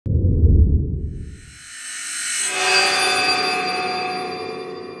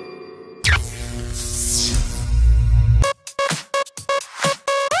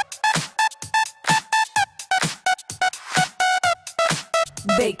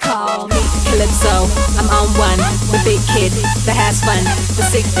call me Calypso. I'm on one, the big kid that has fun, the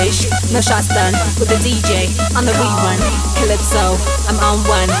sick fish, no shots done with the DJ on the rerun. Calypso, I'm on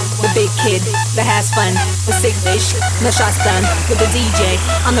one, the big kid that has fun, the sick fish, no shots done with the DJ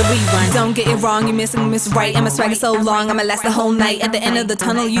on the rerun. Don't get it wrong, you miss right, and my swag is so long, I'ma last the whole night. At the end of the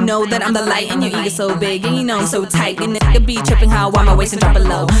tunnel, you know that I'm the light, and your ego so big, and you know I'm so tight. And nigga be tripping how I my waist and drop it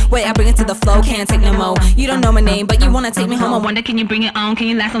low. Wait, I bring it to the flow, can't take no more. You don't know my name, but you wanna take me home. I wonder, can you bring it on? Can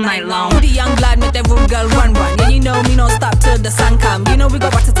you last all night long? The young blood make that rude girl run. Yeah, you know me, no stop till the sun come. You know we go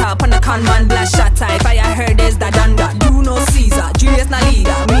back to top on the con man, blast shot type. I heard is that done that. You know Caesar, Julius na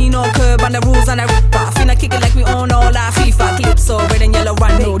leader. Me no curb on the rules and I rip off. Finna kick it like we own all our FIFA. Calypso, red and yellow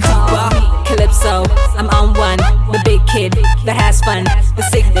run no deeper. Calypso, I'm on one, the big kid that has fun, the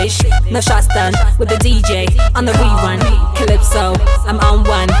sick fish, no shots done with the DJ on the rerun. Calypso, I'm on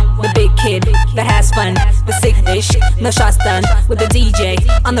one, the big kid that has fun, the sick fish, no shots done with the DJ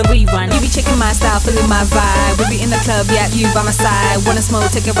on the rerun. You be checking my style, feeling my vibe. We be in the club, yeah, you by my side. Wanna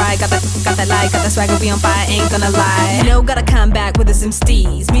smoke, take a ride, got that light, got that swag, we be on fire, ain't gonna lie. You know, gotta come back with some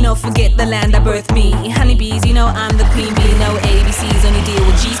steez. Me no forget the land that birthed me. Honeybees, you know I'm the queen bee. No ABCs, only deal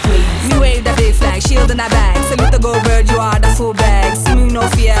with G's, please. Me wave that big flag, shield in that bag. Salute the gold bird, you are the full bag. See me no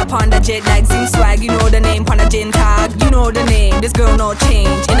fear upon the jet lag. Zing swag, you know the name, upon the gin tag. You know the name, this girl no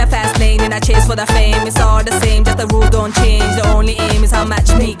change. In a fast lane, and I chase for the fame. It's all the same, just the rules don't change. The only aim is how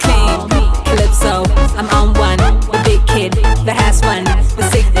much me claim. Calypso, I'm on one, the big kid that has fun, the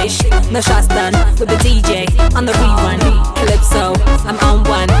sick fish, no shots done with the DJ on the rerun. Calypso, I'm on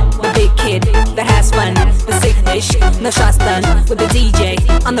one, the big kid that has fun, the sick fish, no shots done with the DJ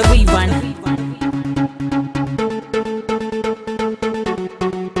on the rerun.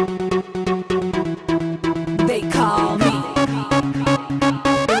 They call me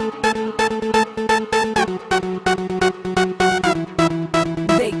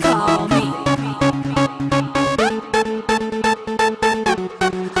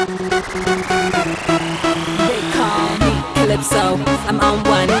Calypso, I'm on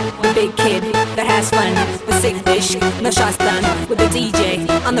one, the big kid that has fun, the sick fish, no shots done with the DJ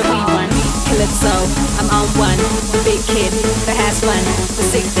on the rerun. Calypso, I'm on one, the big kid that has fun, the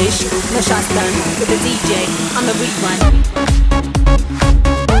sick fish, no shots done with the DJ on the rerun.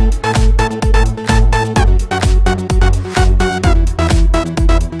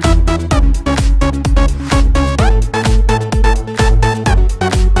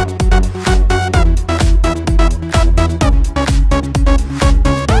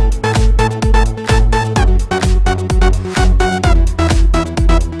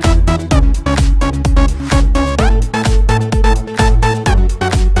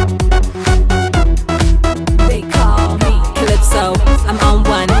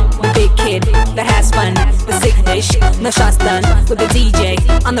 No shots done with the DJ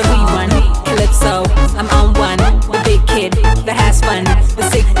on the rerun. Calypso, I'm on one, the big kid that has fun, the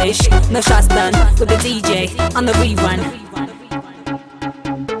sick fish, no shots done with the DJ on the rerun.